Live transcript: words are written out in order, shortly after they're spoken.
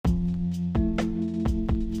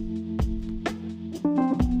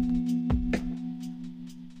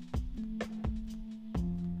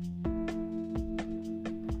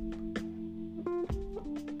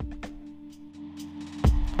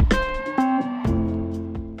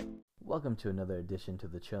Welcome to another edition to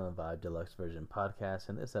the Chill and Vibe Deluxe Version podcast.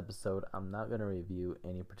 In this episode, I'm not going to review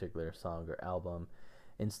any particular song or album.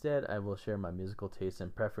 Instead, I will share my musical tastes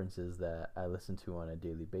and preferences that I listen to on a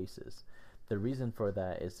daily basis. The reason for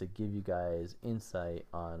that is to give you guys insight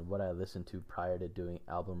on what I listen to prior to doing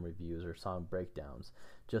album reviews or song breakdowns,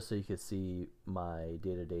 just so you can see my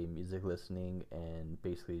day-to-day music listening and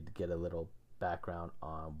basically get a little background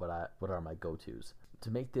on what are my go-tos. To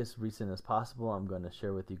make this recent as possible, I'm going to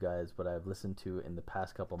share with you guys what I've listened to in the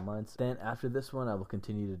past couple months. Then after this one, I will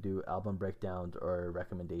continue to do album breakdowns or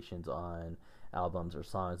recommendations on albums or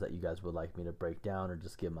songs that you guys would like me to break down or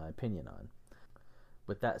just give my opinion on.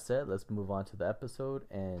 With that said, let's move on to the episode,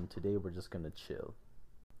 and today we're just going to chill.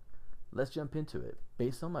 Let's jump into it.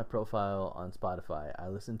 Based on my profile on Spotify, I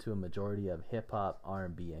listen to a majority of hip-hop,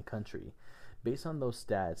 R&B, and country. Based on those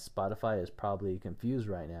stats, Spotify is probably confused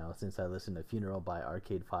right now since I listen to Funeral by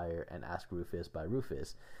Arcade Fire and Ask Rufus by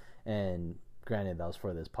Rufus. And granted, that was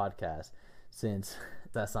for this podcast. Since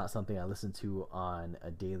that's not something I listen to on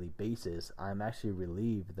a daily basis, I'm actually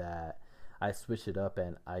relieved that I switched it up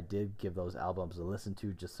and I did give those albums a listen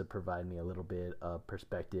to just to provide me a little bit of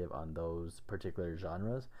perspective on those particular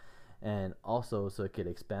genres. And also so it could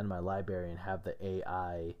expand my library and have the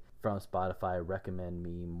AI from Spotify recommend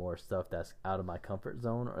me more stuff that's out of my comfort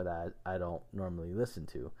zone or that I don't normally listen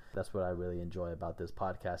to. That's what I really enjoy about this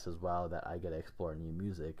podcast as well, that I get to explore new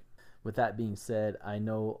music. With that being said, I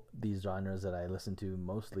know these genres that I listen to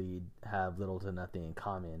mostly have little to nothing in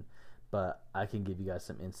common, but I can give you guys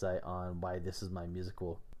some insight on why this is my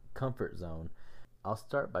musical comfort zone. I'll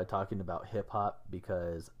start by talking about hip-hop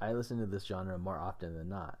because I listen to this genre more often than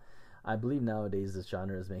not. I believe nowadays this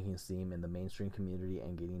genre is making steam in the mainstream community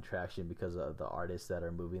and gaining traction because of the artists that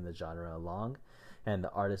are moving the genre along and the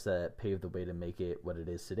artists that paved the way to make it what it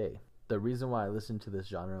is today. The reason why I listen to this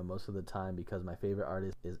genre most of the time because my favorite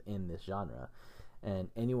artist is in this genre. And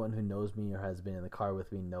anyone who knows me or has been in the car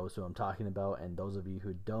with me knows who I'm talking about. And those of you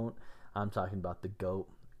who don't, I'm talking about the GOAT,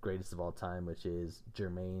 greatest of all time, which is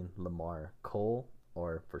Jermaine Lamar Cole,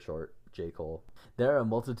 or for short, J. Cole. There are a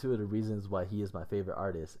multitude of reasons why he is my favorite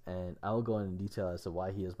artist, and I will go into detail as to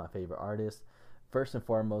why he is my favorite artist. First and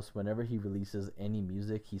foremost, whenever he releases any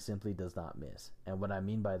music, he simply does not miss. And what I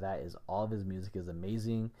mean by that is all of his music is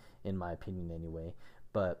amazing, in my opinion anyway.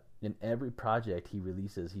 But in every project he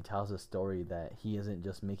releases, he tells a story that he isn't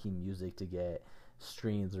just making music to get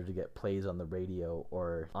streams or to get plays on the radio,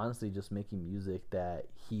 or honestly just making music that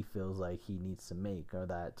he feels like he needs to make, or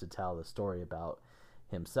that to tell a story about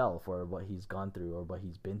himself or what he's gone through or what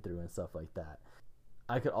he's been through and stuff like that.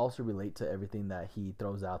 I could also relate to everything that he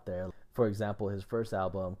throws out there. For example, his first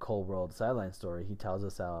album, Cole World Sideline Story, he tells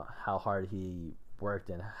us how hard he worked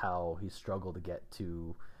and how he struggled to get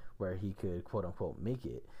to where he could quote unquote make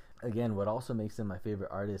it. Again, what also makes him my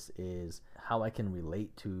favorite artist is how I can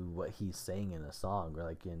relate to what he's saying in a song or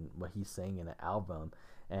like in what he's saying in an album.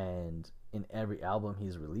 And in every album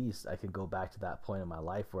he's released, I can go back to that point in my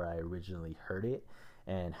life where I originally heard it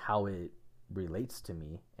and how it relates to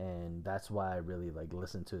me, and that's why I really like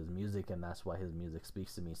listen to his music, and that's why his music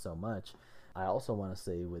speaks to me so much. I also want to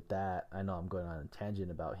say with that, I know I'm going on a tangent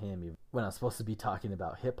about him when I'm supposed to be talking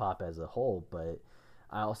about hip-hop as a whole, but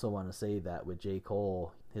I also want to say that with J.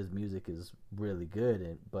 Cole, his music is really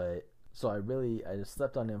good, but I just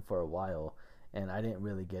slept on him for a while, and I didn't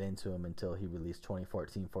really get into him until he released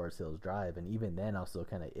 2014 Forest Hills Drive, and even then I was still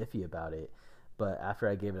kind of iffy about it. But after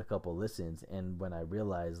I gave it a couple listens, and when I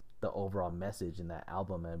realized the overall message in that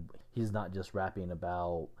album, and he's not just rapping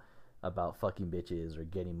about fucking bitches or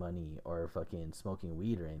getting money or fucking smoking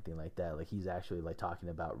weed or anything like that. Like, he's actually like talking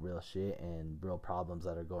about real shit and real problems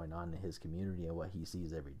that are going on in his community and what he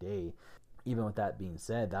sees every day. Even with that being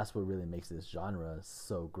said, that's what really makes this genre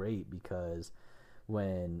so great, because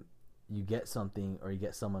when you get something or you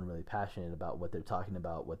get someone really passionate about what they're talking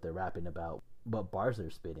about, what they're rapping about, what bars they're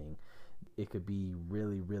spitting, it could be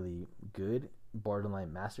really, really good,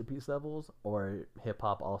 borderline masterpiece levels, or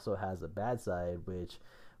hip-hop also has a bad side,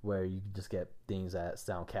 where you just get things that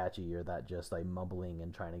sound catchy or that just like mumbling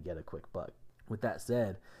and trying to get a quick buck. With that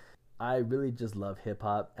said, I really just love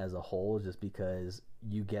hip-hop as a whole, just because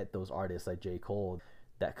you get those artists like J. Cole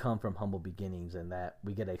that come from humble beginnings, and that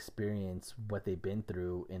we get to experience what they've been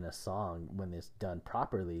through in a song when it's done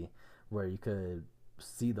properly, where you could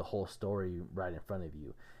see the whole story right in front of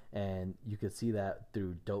you. And you could see that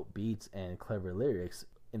through dope beats and clever lyrics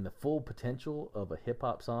in the full potential of a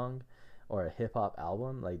hip-hop song or a hip-hop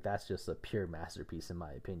album. Like, that's just a pure masterpiece in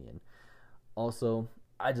my opinion. Also,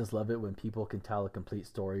 I just love it when people can tell a complete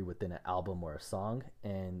story within an album or a song,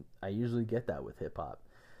 and I usually get that with hip-hop.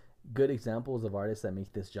 Good examples of artists that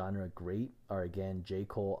make this genre great are, again, J.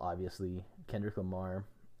 Cole, obviously, Kendrick Lamar,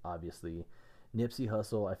 obviously, Nipsey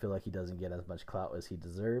Hussle. I feel like he doesn't get as much clout as he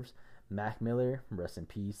deserves. Mac Miller, rest in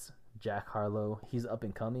peace. Jack Harlow, he's up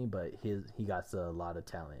and coming, but he got a lot of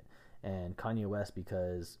talent. And Kanye West,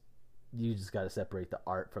 because you just got to separate the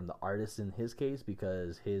art from the artist in his case,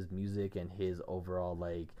 because his music and his overall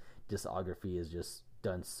like discography is just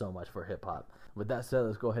done so much for hip hop. With that said,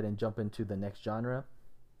 let's go ahead and jump into the next genre.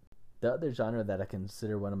 The other genre that I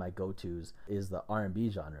consider one of my go-tos is the R&B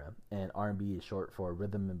genre, and R&B is short for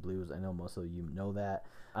rhythm and blues. I know most of you know that.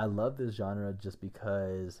 I love this genre just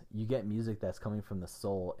because you get music that's coming from the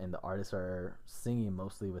soul, and the artists are singing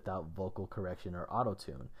mostly without vocal correction or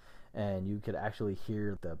auto-tune, and you could actually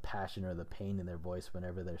hear the passion or the pain in their voice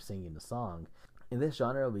whenever they're singing the song. In this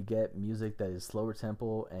genre, we get music that is slower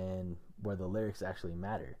tempo and where the lyrics actually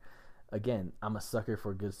matter. Again, I'm a sucker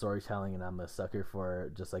for good storytelling, and I'm a sucker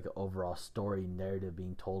for just like an overall story narrative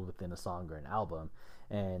being told within a song or an album.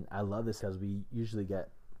 And I love this because we usually get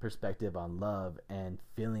perspective on love and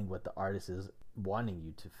feeling what the artist is wanting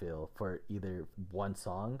you to feel for either one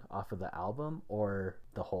song off of the album or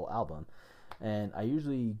the whole album. And I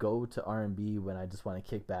usually go to R&B when I just want to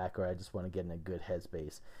kick back or I just want to get in a good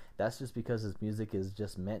headspace. That's just because this music is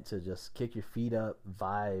just meant to just kick your feet up,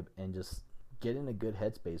 vibe, and just get in a good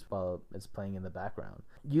headspace while it's playing in the background.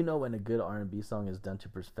 You know when a good R&B song is done to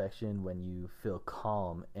perfection when you feel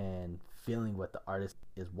calm and feeling what the artist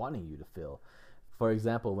is wanting you to feel. For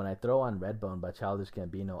example, when I throw on Redbone by Childish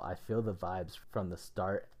Gambino, I feel the vibes from the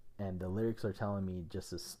start, and the lyrics are telling me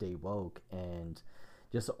just to stay woke, and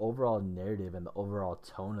just the overall narrative and the overall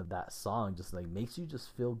tone of that song just like makes you just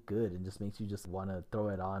feel good and just makes you just want to throw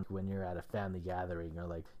it on when you're at a family gathering, or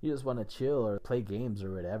like you just want to chill or play games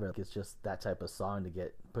or whatever. Like, it's just that type of song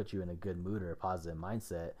to put you in a good mood or a positive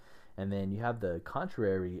mindset. And then you have the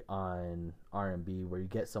contrary on R&B where you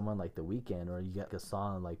get someone like The Weeknd, or you get a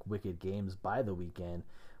song like Wicked Games by The Weeknd,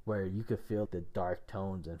 where you could feel the dark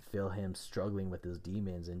tones and feel him struggling with his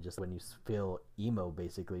demons, and just when you feel emo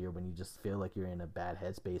basically, or when you just feel like you're in a bad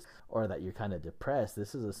headspace or that you're kind of depressed,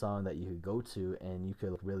 this is a song that you could go to and you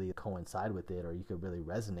could really coincide with it, or you could really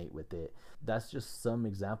resonate with it. That's just some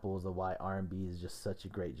examples of why R&B is just such a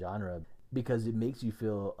great genre, because it makes you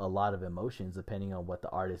feel a lot of emotions depending on what the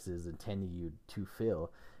artist is intending you to feel.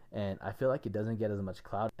 And I feel like it doesn't get as much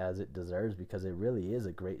clout as it deserves because it really is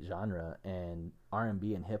a great genre, and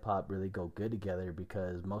R&B and hip hop really go good together,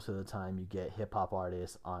 because most of the time you get hip hop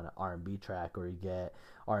artists on an R&B track, or you get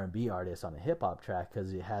R&B artists on a hip hop track,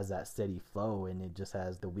 because it has that steady flow, and it just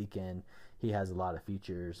has The Weeknd. He has a lot of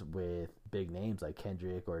features with big names like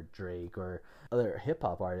Kendrick or Drake or other hip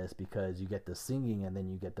hop artists, because you get the singing and then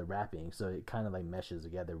you get the rapping, so it kind of like meshes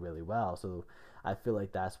together really well. So I feel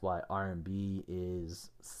like that's why R&B is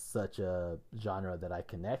such a genre that I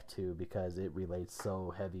connect to, because it relates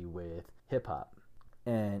so heavy with hip hop.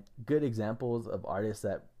 And good examples of artists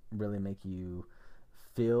that really make you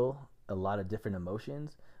feel a lot of different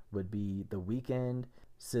emotions would be The Weeknd,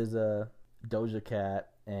 SZA, Doja Cat,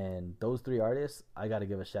 and those three artists, I got to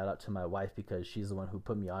give a shout out to my wife, because she's the one who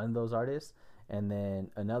put me on those artists. And then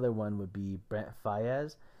another one would be Brent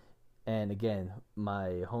Faiyaz. And again,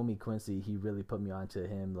 my homie Quincy, he really put me on to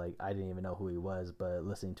him. Like, I didn't even know who he was, but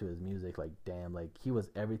listening to his music, like, damn, like, he was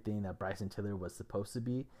everything that Bryson Tiller was supposed to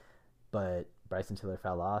be. But Bryson Tiller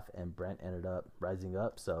fell off, and Brent ended up rising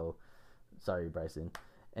up. So, sorry, Bryson.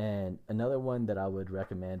 And another one that I would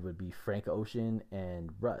recommend would be Frank Ocean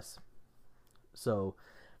and Russ. So,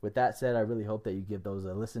 with that said, I really hope that you give those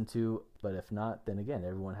a listen to. But if not, then again,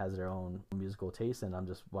 everyone has their own musical taste, and I'm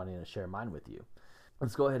just wanting to share mine with you.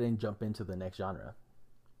 Let's go ahead and jump into the next genre.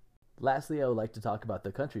 Lastly, I would like to talk about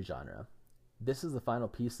the country genre. This is the final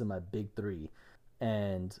piece of my big three,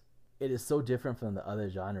 and it is so different from the other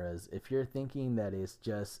genres. If you're thinking that it's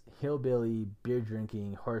just hillbilly, beer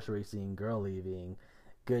drinking, horse racing, girl leaving,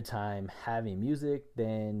 good time, having music,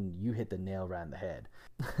 then you hit the nail right on the head.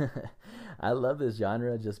 I love this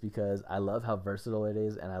genre just because I love how versatile it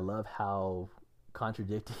is, and I love how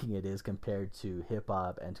contradicting it is compared to hip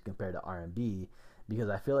hop and compared to R&B, because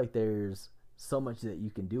I feel like there's so much that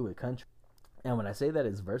you can do with country. And when I say that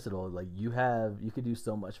it's versatile, like you could do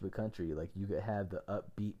so much with country. Like you could have the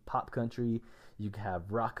upbeat pop country, you could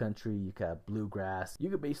have rock country, you could have bluegrass. You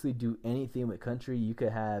could basically do anything with country. You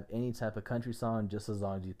could have any type of country song, just as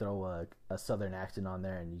long as you throw a southern accent on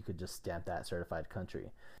there, and you could just stamp that certified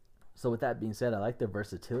country. So with that being said, I like the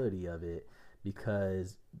versatility of it,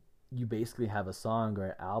 because you basically have a song or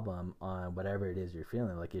an album on whatever it is you're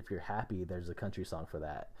feeling. Like if you're happy, there's a country song for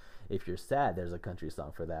that. If you're sad, there's a country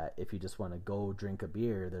song for that. If you just want to go drink a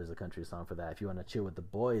beer, there's a country song for that. If you want to chill with the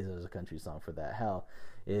boys, there's a country song for that. Hell,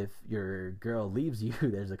 if your girl leaves you,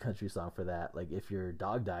 there's a country song for that. Like if your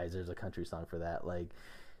dog dies, there's a country song for that. Like,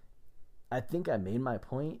 I think I made my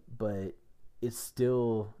point, but it's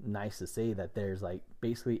still nice to say that there's like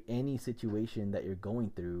basically any situation that you're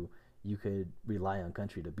going through, you could rely on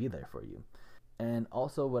country to be there for you. And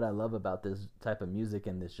also what I love about this type of music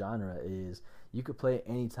and this genre is you could play it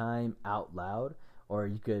anytime out loud, or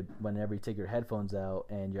you could, whenever you take your headphones out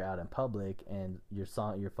and you're out in public and your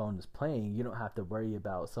phone is playing, you don't have to worry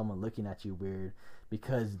about someone looking at you weird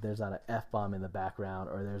because there's not an F-bomb in the background,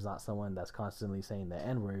 or there's not someone that's constantly saying the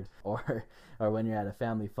N-word, or when you're at a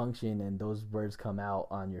family function and those words come out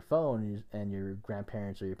on your phone and your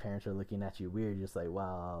grandparents or your parents are looking at you weird, you're just like,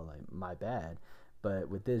 wow, like, my bad. But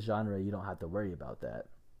with this genre, you don't have to worry about that.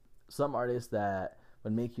 Some artists that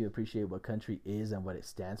would make you appreciate what country is and what it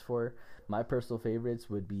stands for, my personal favorites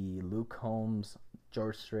would be Luke Combs,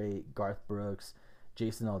 George Strait, Garth Brooks,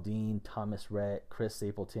 Jason Aldean, Thomas Rhett, Chris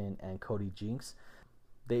Stapleton, and Cody Jinks.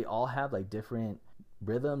 They all have like different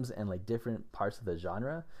rhythms and like different parts of the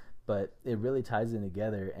genre, but it really ties in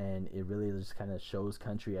together, and it really just kind of shows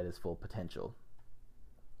country at its full potential.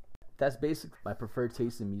 That's basically my preferred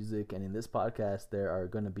taste in music, and in this podcast there are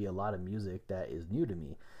going to be a lot of music that is new to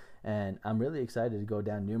me, and I'm really excited to go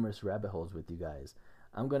down numerous rabbit holes with you guys.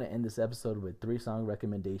 I'm going to end this episode with 3 song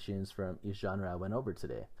recommendations from each genre I went over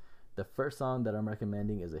today. The first song that I'm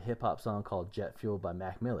recommending is a hip-hop song called Jet Fuel by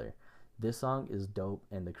Mac Miller. This song is dope,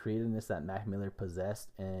 and the creativeness that Mac Miller possessed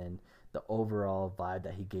and the overall vibe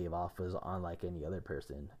that he gave off was unlike any other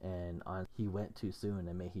person, and he went too soon,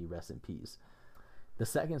 and may he rest in peace. The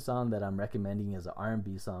second song that I'm recommending is an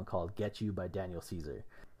R&B song called Get You by Daniel Caesar.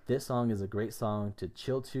 This song is a great song to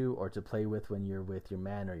chill to or to play with when you're with your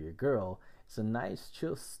man or your girl. It's a nice,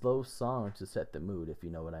 chill, slow song to set the mood, if you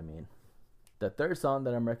know what I mean. The third song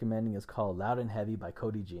that I'm recommending is called Loud and Heavy by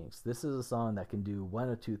Cody Jinks. This is a song that can do one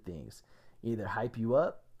of two things. Either hype you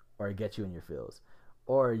up or get you in your feels.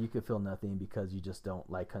 Or you could feel nothing because you just don't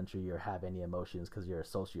like country or have any emotions because you're a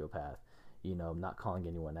sociopath. You know, I'm not calling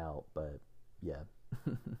anyone out, but yeah.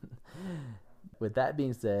 With that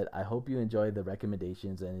being said, I hope you enjoyed the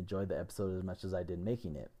recommendations and enjoyed the episode as much as I did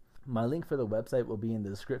making it. My link for the website will be in the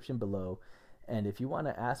description below, and if you want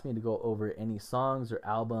to ask me to go over any songs or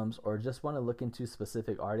albums or just want to look into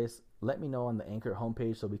specific artists, let me know on the Anchor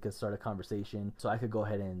homepage so we could start a conversation, so I could go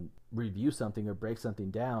ahead and review something or break something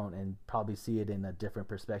down and probably see it in a different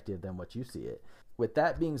perspective than what you see it. With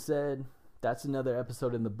that being said, that's another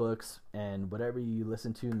episode in the books, and whatever you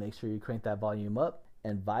listen to, make sure you crank that volume up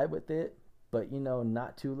and vibe with it, but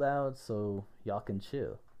not too loud so y'all can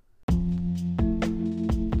chill.